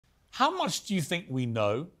how much do you think we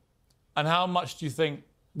know, and how much do you think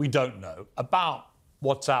we don't know about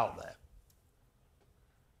what's out there?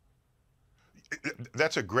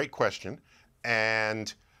 That's a great question,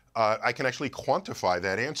 and I can actually quantify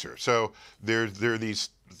that answer. So there are these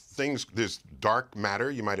things. There's dark matter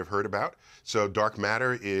you might have heard about. So dark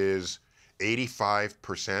matter is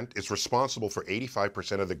 85%. It's responsible for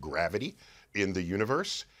 85% of the gravity in the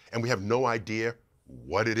universe, and we have no idea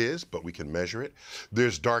what it is, but we can measure it.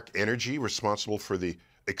 There's dark energy responsible for the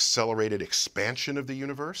accelerated expansion of the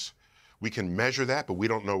universe. We can measure that, but we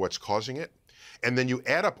don't know what's causing it. And then you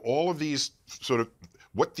add up all of these sort of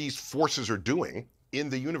what these forces are doing in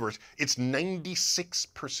the universe, it's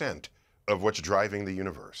 96% of what's driving the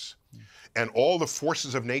universe. And all the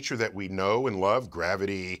forces of nature that we know and love,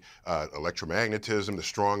 gravity, electromagnetism, the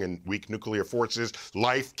strong and weak nuclear forces,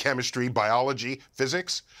 life, chemistry, biology,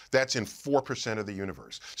 physics, that's in 4% of the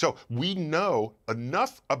universe. So we know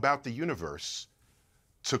enough about the universe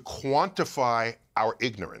to quantify our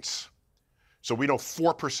ignorance. So we know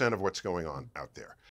 4% of what's going on out there.